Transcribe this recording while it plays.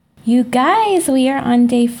You guys, we are on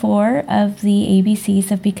day 4 of the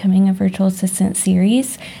ABCs of Becoming a Virtual Assistant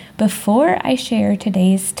series. Before I share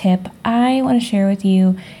today's tip, I want to share with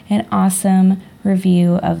you an awesome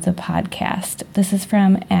review of the podcast. This is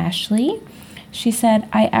from Ashley. She said,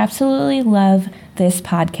 I absolutely love this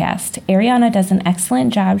podcast. Ariana does an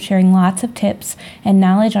excellent job sharing lots of tips and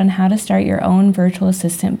knowledge on how to start your own virtual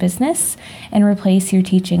assistant business and replace your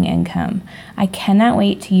teaching income. I cannot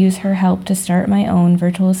wait to use her help to start my own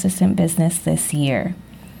virtual assistant business this year.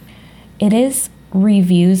 It is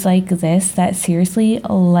reviews like this that seriously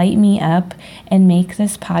light me up and make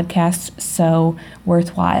this podcast so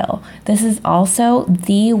worthwhile. This is also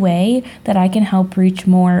the way that I can help reach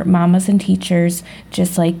more mamas and teachers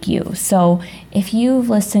just like you. So if you've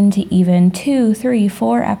listened to even 2, 3,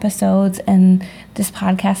 4 episodes and this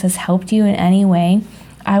podcast has helped you in any way,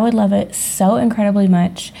 I would love it so incredibly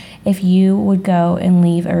much if you would go and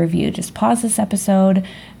leave a review. Just pause this episode,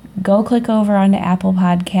 go click over onto Apple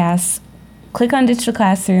Podcasts, click on Digital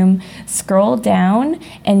Classroom, scroll down,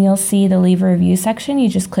 and you'll see the leave a review section. You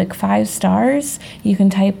just click 5 stars. You can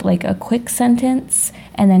type like a quick sentence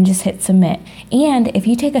and then just hit submit. And if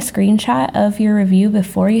you take a screenshot of your review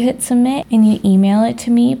before you hit submit and you email it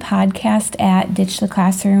to me,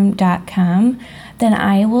 podcast@digitalclassroom.com, then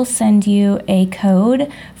I will send you a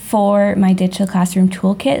code for my Digital Classroom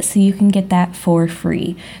Toolkit so you can get that for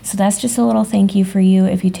free. So that's just a little thank you for you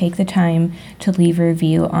if you take the time to leave a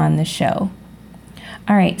review on the show.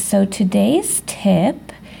 All right, so today's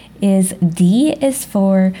tip is D is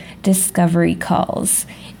for discovery calls.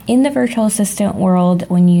 In the virtual assistant world,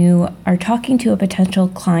 when you are talking to a potential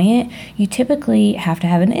client, you typically have to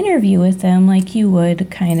have an interview with them like you would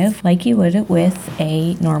with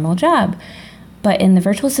a normal job. But in the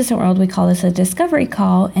virtual assistant world, we call this a discovery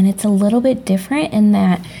call, and it's a little bit different in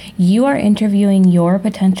that you are interviewing your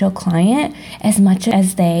potential client as much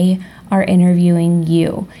as they are interviewing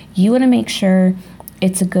you. You want to make sure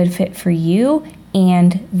it's a good fit for you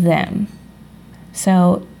and them.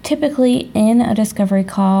 So typically in a discovery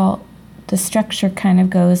call, the structure kind of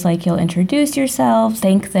goes like you'll introduce yourselves,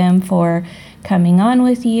 thank them for coming on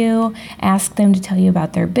with you, ask them to tell you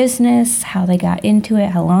about their business, how they got into it,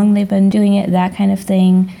 how long they've been doing it, that kind of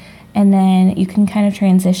thing. And then you can kind of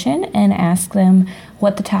transition and ask them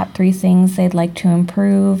what the top 3 things they'd like to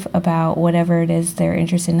improve about whatever it is they're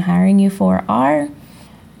interested in hiring you for are.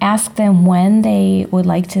 Ask them when they would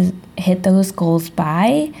like to hit those goals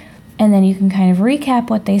by. And then you can kind of recap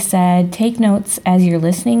what they said, take notes as you're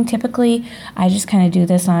listening. Typically, I just kind of do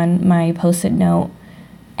this on my Post-it note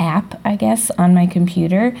app, I guess, on my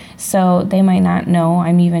computer. So they might not know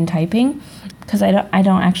I'm even typing because I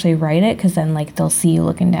don't actually write it because then like they'll see you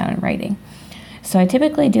looking down and writing. So I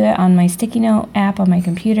typically do it on my sticky note app on my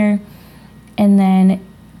computer. And then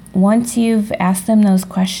once you've asked them those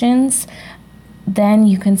questions, then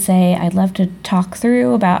you can say, I'd love to talk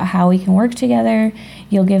through about how we can work together.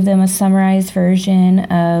 You'll give them a summarized version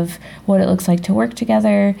of what it looks like to work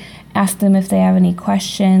together, ask them if they have any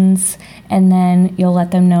questions, and then you'll let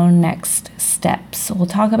them know next steps. We'll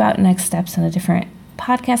talk about next steps in a different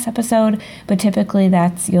podcast episode, but typically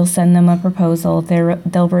you'll send them a proposal,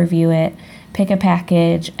 they'll review it, pick a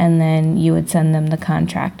package, and then you would send them the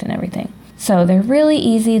contract and everything. So they're really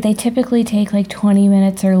easy. They typically take like 20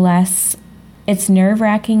 minutes or less. It's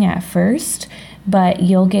nerve-wracking at first, but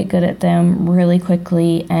you'll get good at them really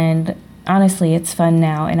quickly, and honestly, it's fun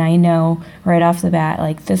now, and I know right off the bat,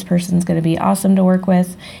 like, this person's going to be awesome to work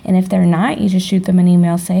with, and if they're not, you just shoot them an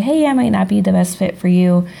email, say, hey, I might not be the best fit for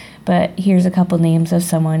you, but here's a couple names of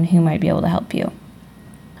someone who might be able to help you.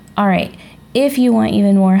 All right. If you want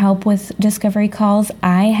even more help with discovery calls,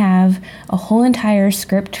 I have a whole entire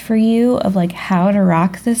script for you of like how to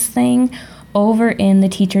rock this thing over in the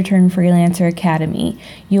Teacher Turned Freelancer Academy.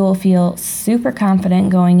 You will feel super confident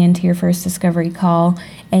going into your first discovery call,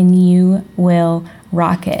 and you will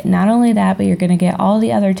rock it. Not only that, but you're going to get all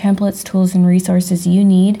the other templates, tools, and resources you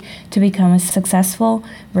need to become a successful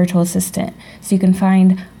virtual assistant. So you can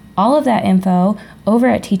find all of that info over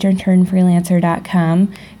at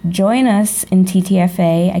teacherturnedfreelancer.com. Join us in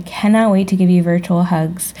TTFA. I cannot wait to give you virtual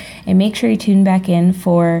hugs. And make sure you tune back in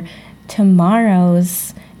for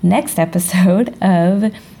tomorrow's next episode of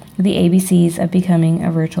the ABCs of Becoming a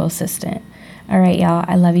Virtual Assistant. All right, y'all,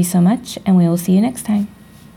 I love you so much, and we will see you next time.